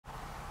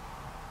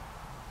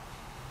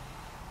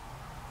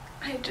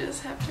I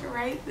just have to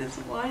write this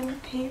one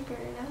paper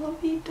and I'll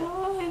be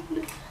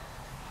done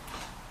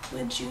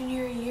with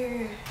junior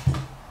year.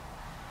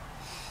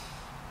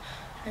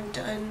 I've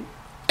done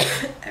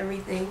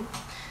everything.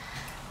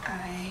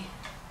 I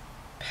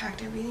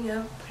packed everything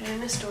up, put it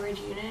in a storage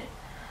unit.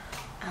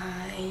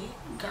 I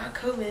got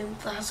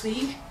COVID last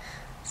week,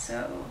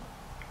 so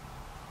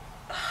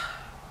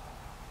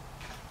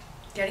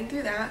getting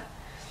through that,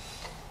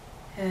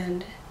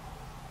 and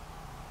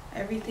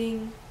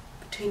everything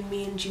between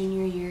me and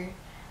junior year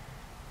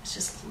is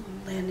just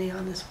landing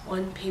on this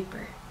one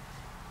paper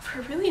for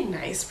a really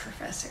nice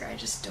professor. I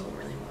just don't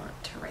really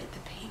want to write the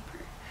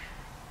paper,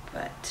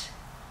 but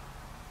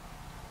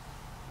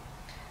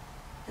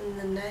in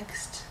the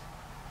next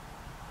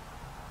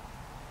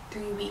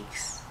 3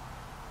 weeks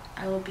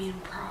I will be in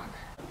Prague.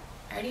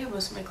 I already have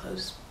most of my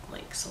clothes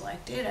like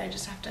selected. I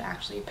just have to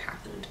actually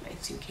pack them into my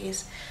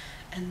suitcase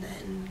and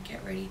then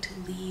get ready to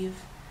leave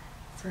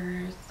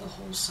for the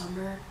whole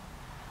summer.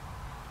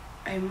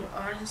 I'm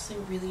honestly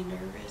really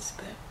nervous,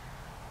 but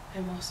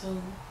I'm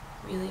also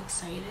really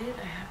excited.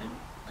 I haven't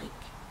like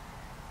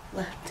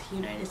left the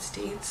United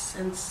States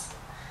since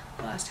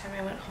the last time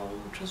I went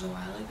home, which was a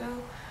while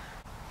ago.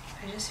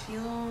 I just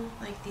feel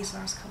like these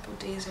last couple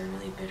days are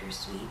really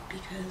bittersweet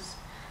because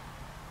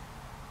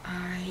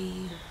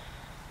I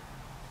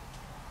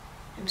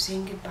am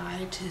saying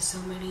goodbye to so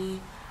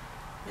many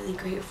really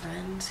great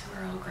friends who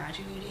are all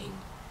graduating,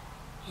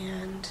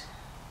 and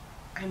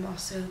I'm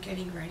also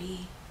getting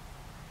ready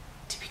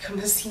to become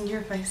a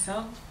senior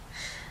myself,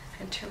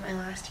 enter my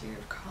last year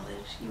of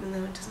college, even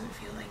though it doesn't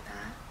feel like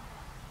that.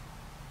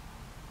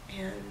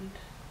 And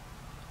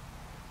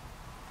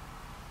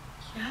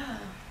yeah,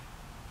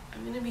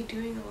 I'm gonna be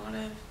doing a lot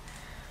of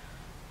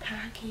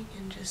packing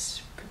and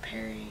just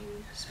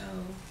preparing, so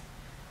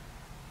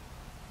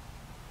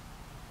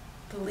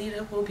the lead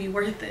up will be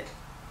worth it.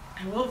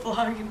 I will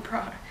vlog in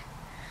Prague.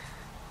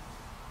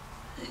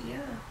 But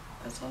yeah,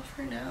 that's all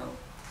for now.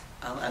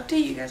 I'll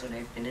update you guys when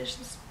I finish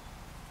this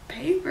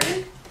paper.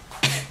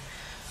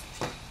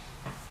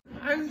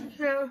 I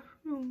can't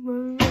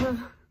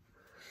remember.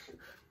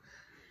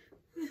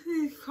 This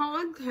is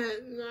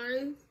content,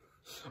 guys.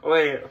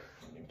 Wait.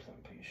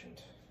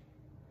 Impatient.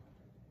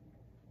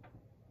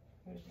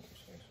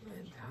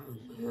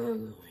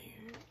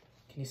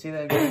 Can you say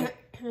that again?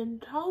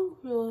 And tongue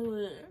feels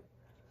weird.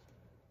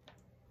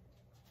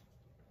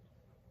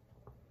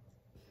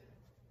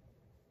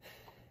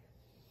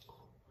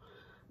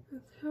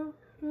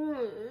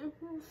 It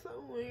feels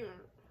so weird.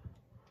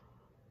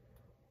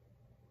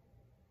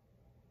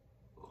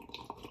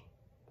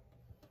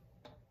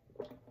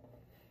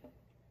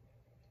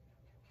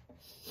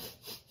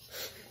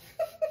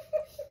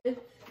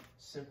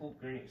 Simple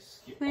granny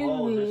skip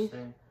all of this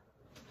thing.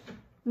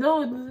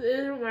 No, this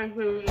isn't my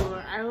favorite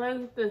one. I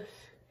like this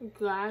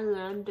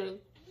Guylandic,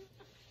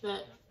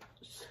 that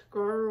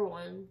Skur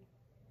one.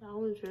 That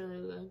one's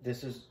really good.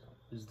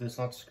 Is this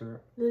not Skur?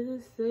 This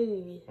is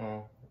City.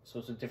 Oh, so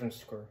it's a different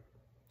Skur.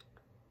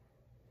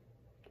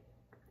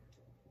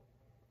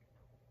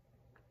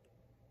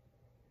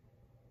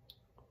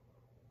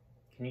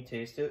 Can you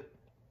taste it?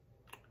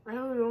 I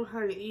don't know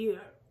how to eat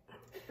it.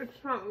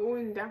 It's not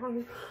going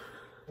down.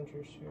 I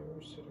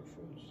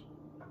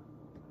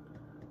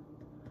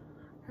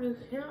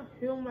can't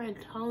feel my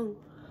tongue,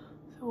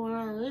 so when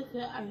I lick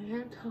it, I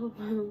can't tell if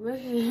I'm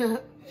licking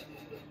it.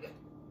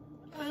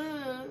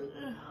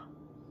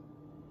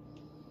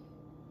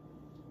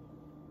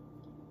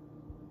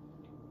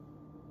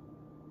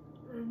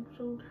 I'm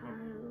so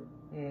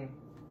tired.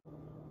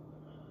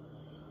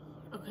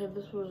 Okay,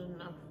 this was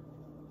enough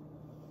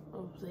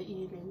of the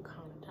eating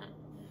content.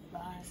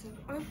 As an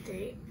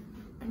update,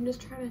 I'm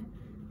just trying to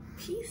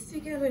piece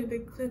together the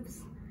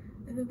clips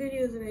and the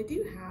videos that I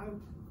do have,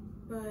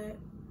 but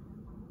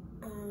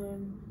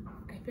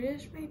I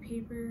finished my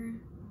paper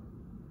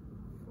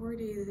 4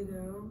 days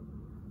ago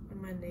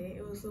on Monday.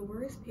 It was the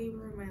worst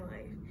paper of my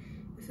life.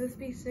 It's supposed to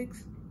be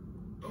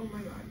oh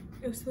my god.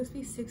 It was supposed to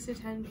be 6 to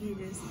 10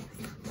 pages,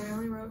 but I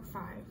only wrote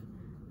 5.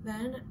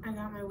 Then I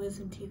got my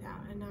wisdom teeth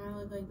out and now I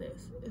look like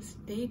this. It's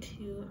day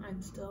 2,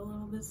 I'm still a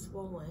little bit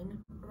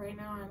swollen. Right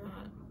now I'm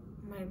at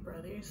my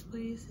brother's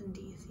place in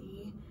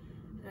DC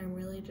and I'm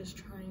really just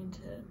trying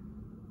to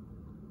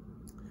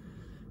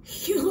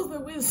heal the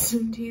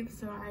wisdom teeth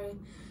so I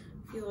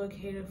feel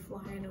okay to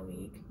fly in a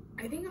week.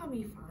 I think I'll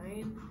be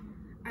fine.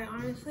 I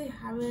honestly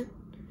haven't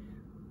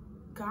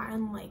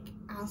gotten like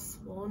as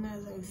swollen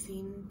as I've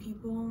seen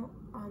people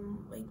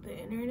on like the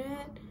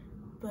internet,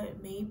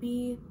 but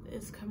maybe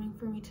it's coming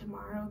for me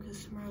tomorrow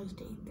because tomorrow's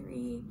day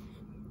 3,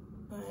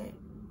 but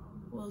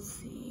we'll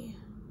see.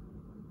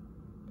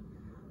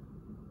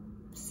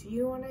 See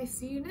you when I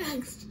see you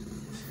next.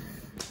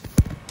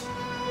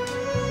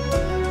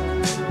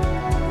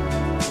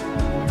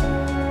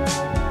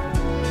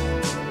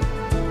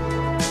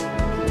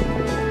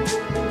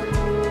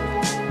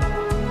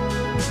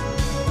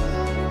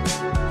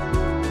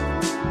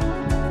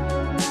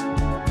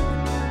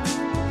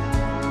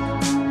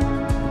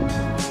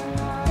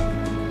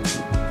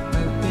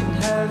 I've been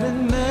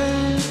having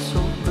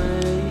mental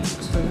breaks.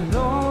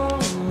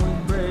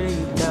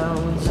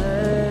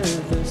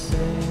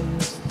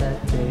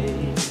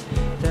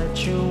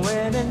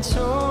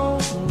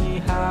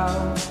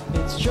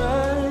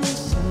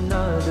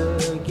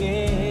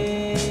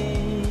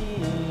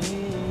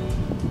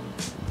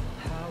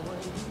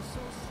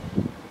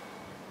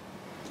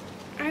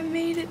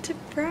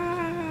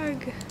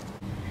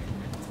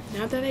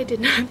 I did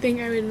not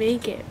think I would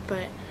make it,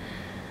 but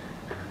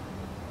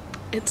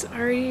it's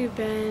already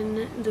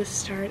been the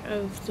start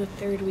of the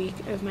 3rd week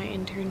of my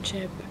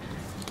internship.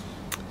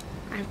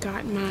 I've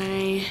got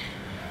my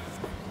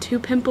 2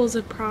 pimples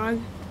of Prague,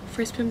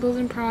 first pimples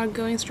in Prague,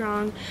 going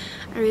strong.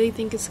 I really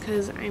think it's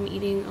because I'm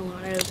eating a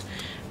lot of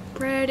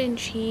bread and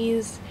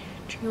cheese,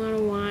 drinking a lot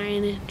of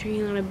wine,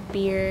 drinking a lot of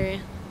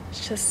beer.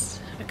 It's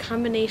just a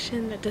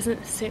combination that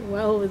doesn't sit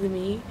well with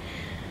me.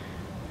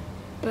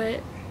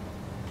 But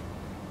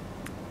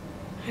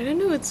I don't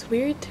know, it's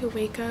weird to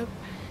wake up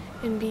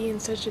and be in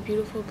such a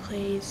beautiful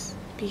place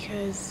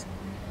because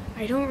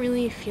I don't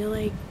really feel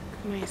like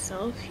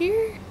myself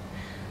here.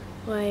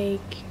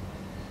 Like,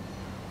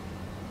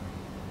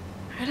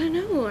 I don't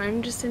know,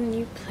 I'm just in a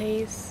new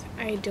place.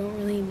 I don't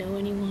really know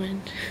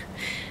anyone.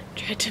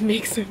 Trying to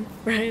make some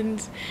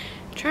friends,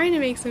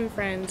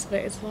 but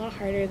it's a lot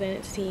harder than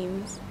it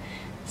seems.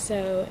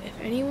 So if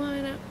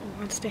anyone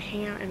wants to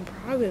hang out in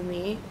Prague with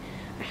me,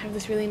 I have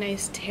this really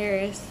nice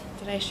terrace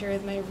that I share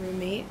with my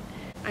roommate.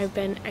 I've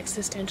been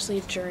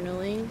existentially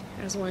journaling,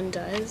 as one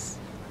does.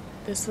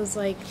 This was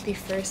like the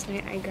first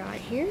night I got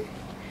here.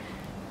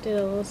 Did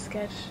a little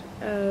sketch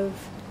of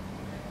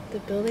the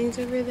buildings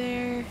over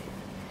there.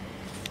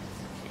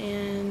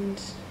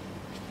 And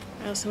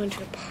I also went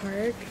to a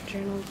park,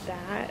 journaled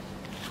that.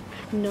 I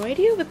have no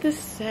idea what this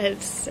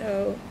says,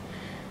 so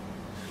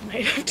I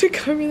might have to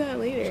cover that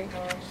later.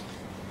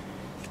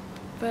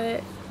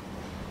 But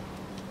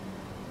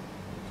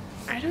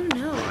I don't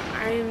know,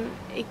 I'm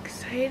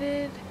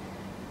excited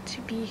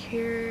to be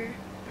here,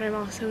 but I'm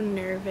also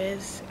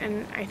nervous.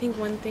 And I think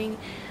one thing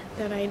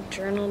that I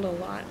journaled a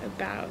lot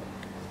about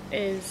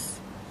is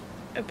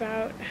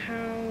about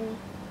how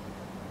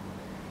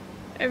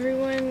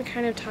everyone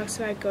kind of talks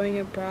about going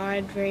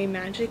abroad very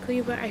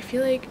magically, but I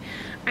feel like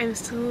I'm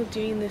still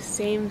doing the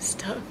same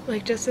stuff.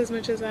 Like, just as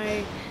much as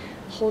I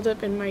hold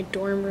up in my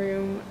dorm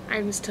room,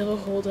 I'm still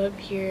holed up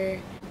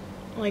here.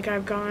 Like,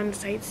 I've gone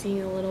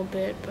sightseeing a little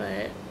bit,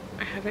 but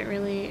I haven't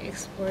really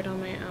explored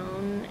on my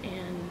own,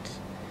 and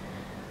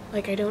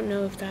like, I don't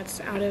know if that's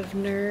out of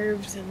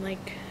nerves and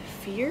like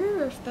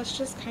fear, or if that's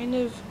just kind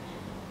of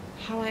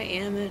how I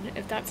am, and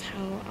if that's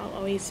how I'll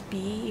always be,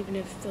 even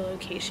if the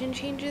location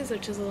changes,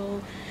 which is a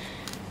little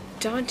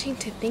daunting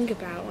to think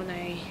about when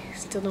I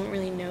still don't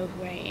really know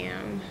who I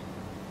am.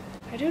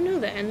 I don't know,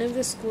 the end of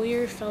the school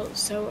year felt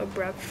so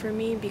abrupt for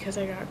me because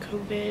I got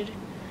COVID.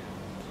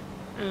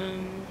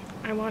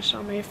 I watched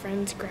all my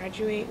friends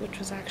graduate, which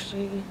was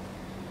actually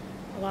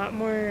a lot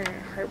more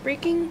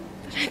heartbreaking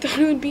than I thought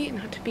it would be,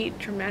 not to be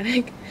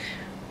dramatic,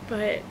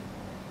 but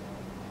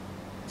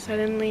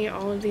suddenly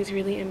all of these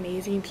really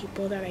amazing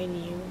people that I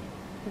knew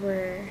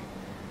were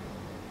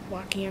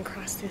walking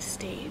across this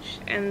stage,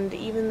 and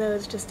even though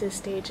it's just this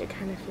stage, it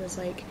kind of feels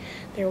like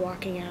they're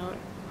walking out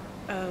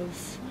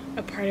of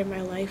a part of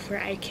my life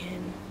where I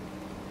can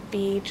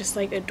be just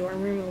like a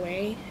dorm room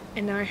away,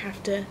 and now I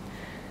have to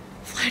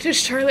fly to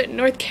Charlotte,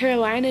 North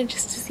Carolina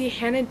just to see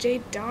Hannah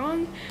J.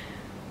 Dong.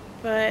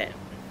 But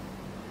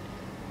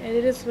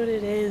it is what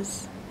it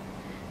is.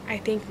 I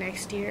think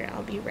next year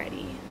I'll be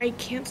ready. I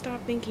can't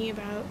stop thinking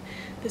about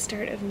the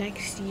start of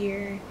next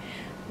year,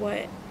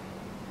 what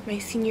my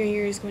senior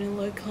year is going to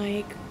look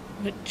like,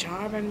 what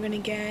job I'm going to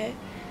get,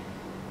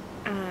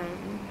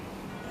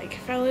 like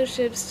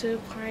fellowships to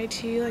apply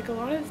to, like a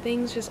lot of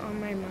things just on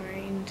my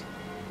mind.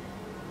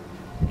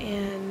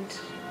 And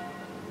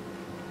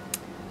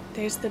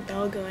there's the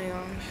bell going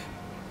off.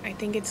 I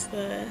think it's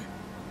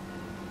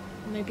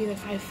might be the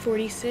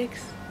 5:46,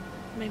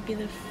 might be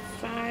the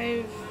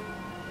 4:45.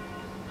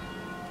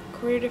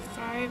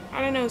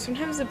 I don't know,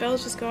 sometimes the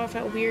bells just go off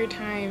at weird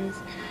times.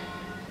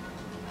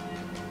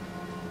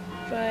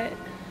 But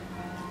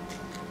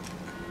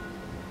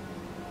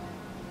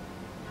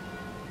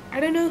I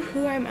don't know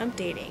who I'm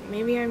updating.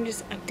 Maybe I'm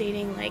just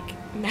updating like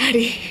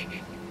Maddie.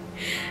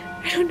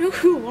 I don't know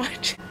who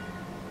watched.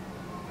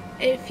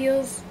 It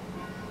feels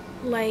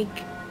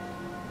like,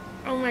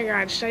 oh my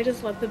god, should I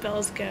just let the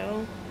bells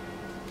go?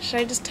 Should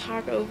I just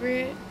talk over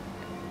it?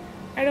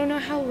 I don't know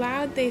how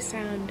loud they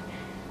sound.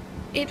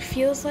 It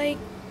feels like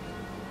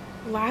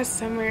last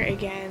summer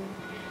again,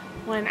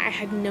 when I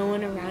had no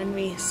one around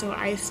me, so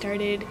I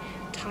started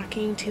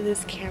talking to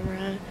this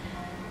camera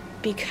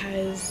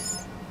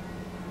because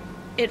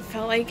it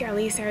felt like at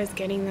least I was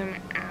getting them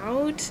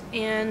out,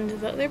 and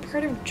the other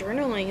part of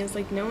journaling is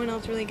like no one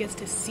else really gets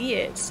to see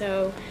it.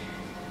 So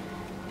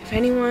if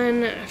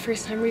anyone for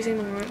some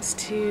reason wants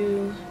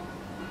to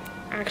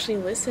actually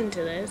listen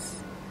to this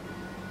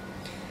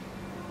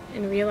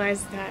and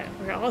realize that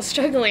we're all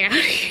struggling out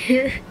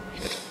here,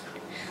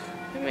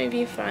 that might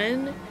be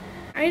fun.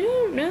 I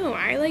don't know,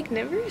 I like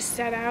never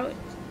set out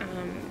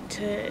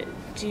to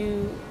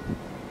do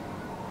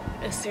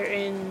a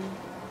certain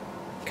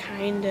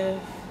kind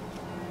of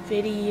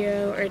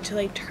video or to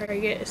like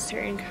target a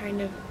certain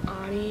kind of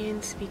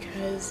audience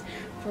because,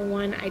 for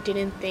one, I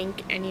didn't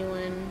think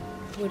anyone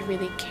would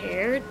really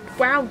care.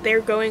 Wow, they're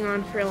going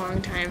on for a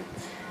long time.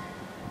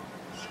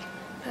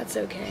 That's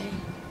okay.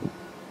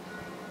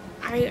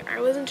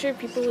 I wasn't sure if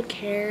people would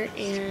care,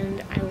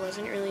 and I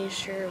wasn't really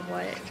sure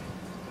what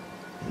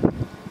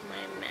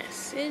my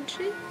message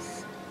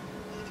is,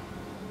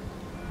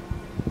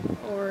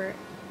 or,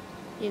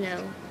 you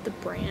know, the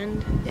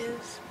brand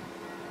is,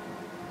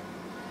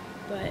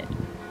 but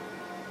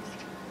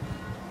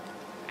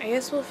I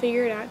guess we'll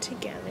figure it out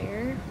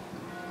together.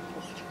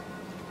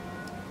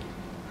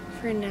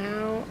 For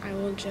now, I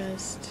will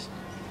just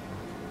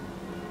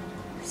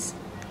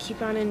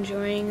keep on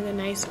enjoying the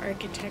nice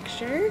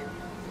architecture.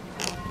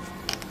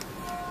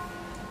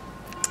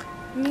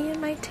 Me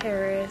and my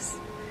terrace.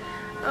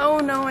 Oh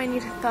no, I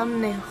need a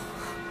thumbnail.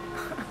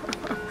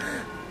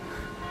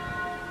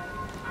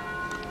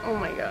 Oh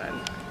my god.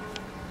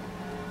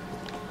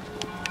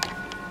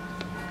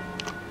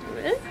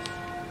 This?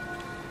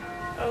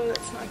 Oh,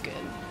 that's not good.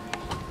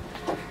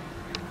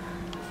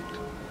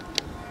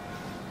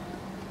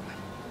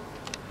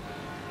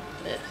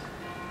 This.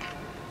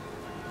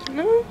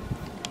 No?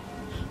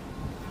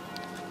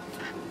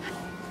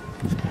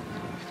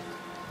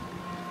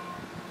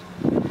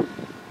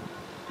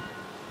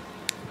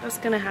 That's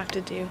gonna have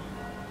to do.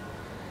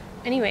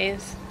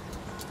 Anyways,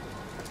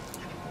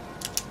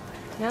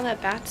 now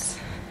that that's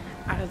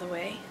out of the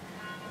way,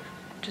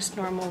 just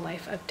normal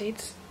life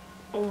updates.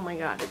 Oh my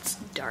god, it's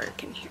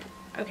dark in here.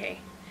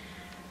 Okay,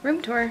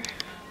 room tour.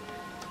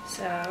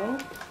 So,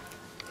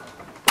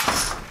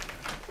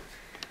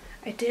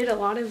 I did a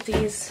lot of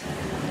these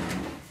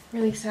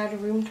really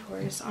sad room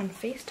tours on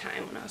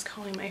FaceTime when I was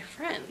calling my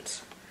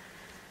friends.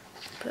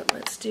 But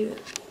let's do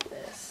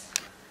this.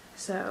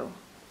 So,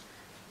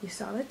 you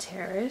saw the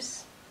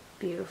terrace,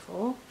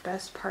 beautiful,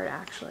 best part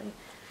actually.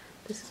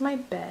 This is my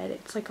bed,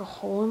 it's like a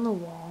hole in the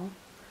wall.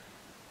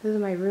 This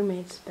is my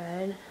roommate's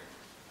bed.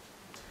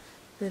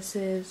 This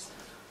is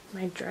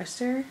my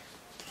dresser.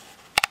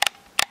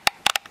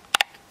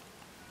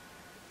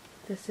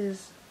 This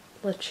is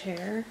the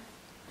chair.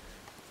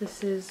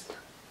 This is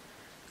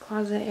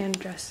closet and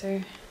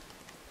dresser.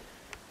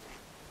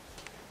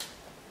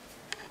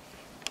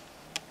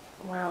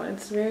 Wow,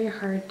 it's very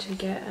hard to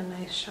get a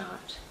nice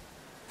shot.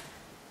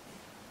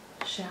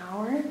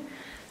 Shower.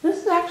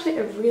 This is actually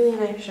a really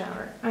nice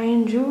shower. I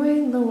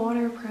enjoy the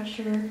water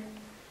pressure.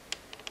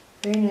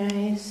 Very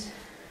nice.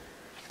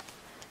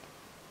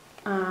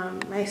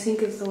 My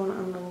sink is the one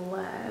on the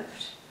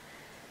left.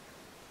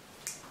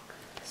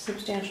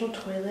 Substantial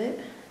toilet.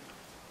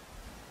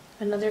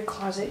 Another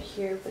closet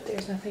here, but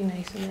there's nothing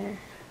nice in there.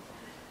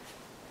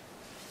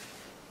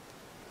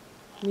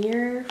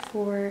 Mirror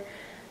for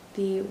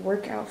the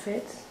work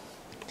outfits.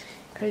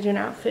 Gotta do an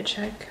outfit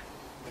check.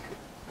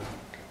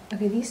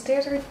 Okay, these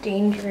stairs are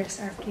dangerous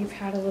after you've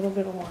had a little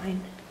bit of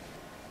wine.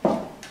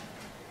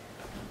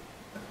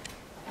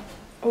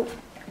 Oh,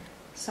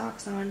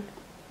 socks on.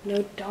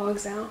 No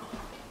dogs out.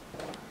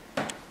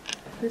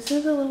 This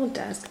is a little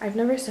desk. I've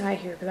never sat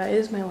here, but that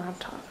is my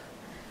laptop.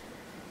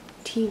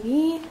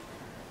 TV.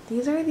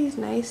 These are these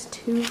nice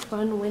two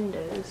fun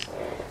windows.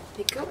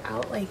 They go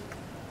out like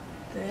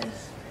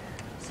this,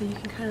 so you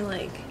can kind of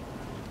like,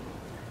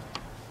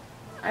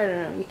 I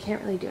don't know, you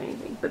can't really do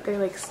anything, but they're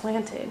like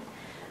slanted.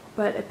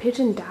 But a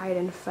pigeon died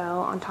and fell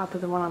on top of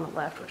the one on the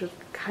left, which was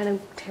kind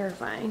of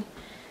terrifying.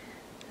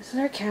 This is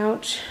our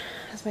couch,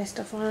 has my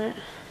stuff on it.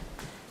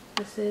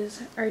 This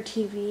is our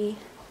TV.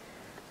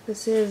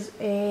 This is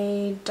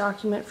a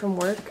document from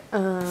work.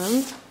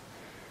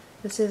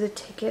 This is a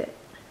ticket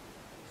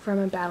from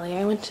a ballet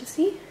I went to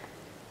see.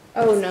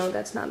 Oh no,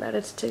 that's not that.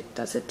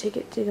 That's a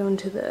ticket to go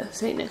into the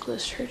St.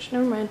 Nicholas Church.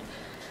 Never mind.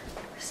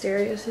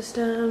 Stereo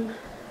system.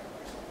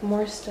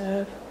 More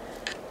stuff.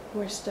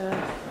 More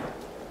stuff.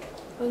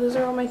 Oh, those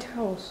are all my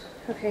towels.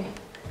 Okay.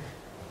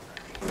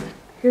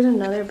 Here's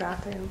another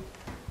bathroom,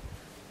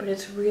 but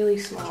it's really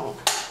small.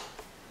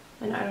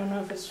 And I don't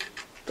know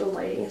if the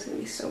lighting is gonna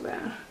be so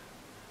bad.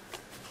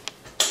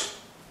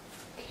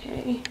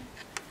 Okay.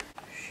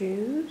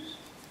 Shoes.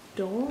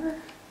 Door.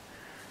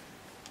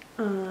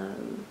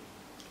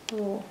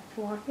 Little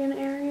walk-in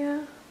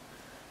area.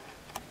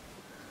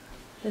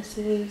 This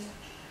is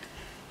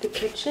the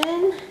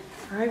kitchen.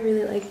 I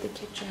really like the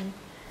kitchen.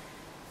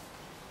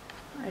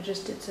 I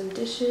just did some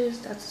dishes.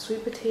 That's a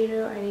sweet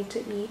potato I need to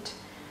eat.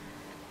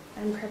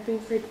 I'm prepping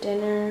for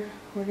dinner.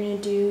 We're gonna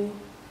do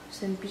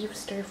some beef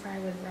stir fry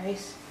with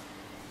rice.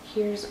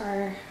 Here's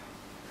our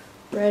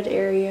bread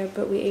area,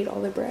 but we ate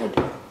all the bread.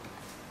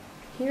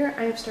 Here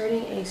I am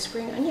starting a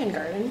spring onion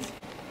garden.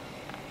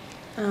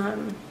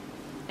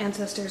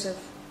 Ancestors of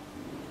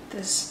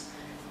this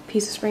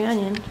piece of spring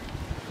onion.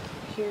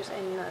 Here's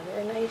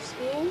another nice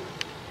view.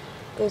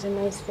 There's a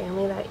nice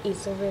family that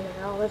eats over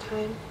there all the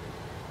time.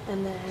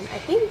 And then I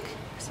think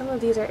some of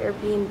these are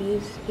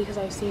Airbnbs because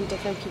I've seen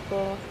different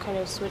people kind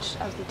of switch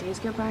as the days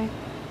go by.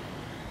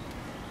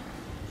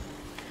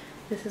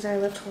 This is our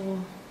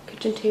little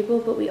kitchen table,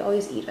 but we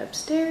always eat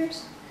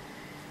upstairs.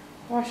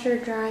 Washer,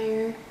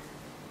 dryer.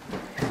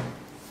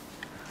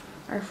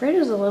 Our fridge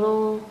is a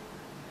little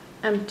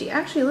empty.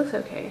 Actually, it looks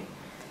okay.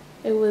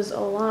 It was a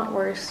lot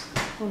worse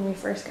when we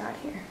first got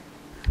here.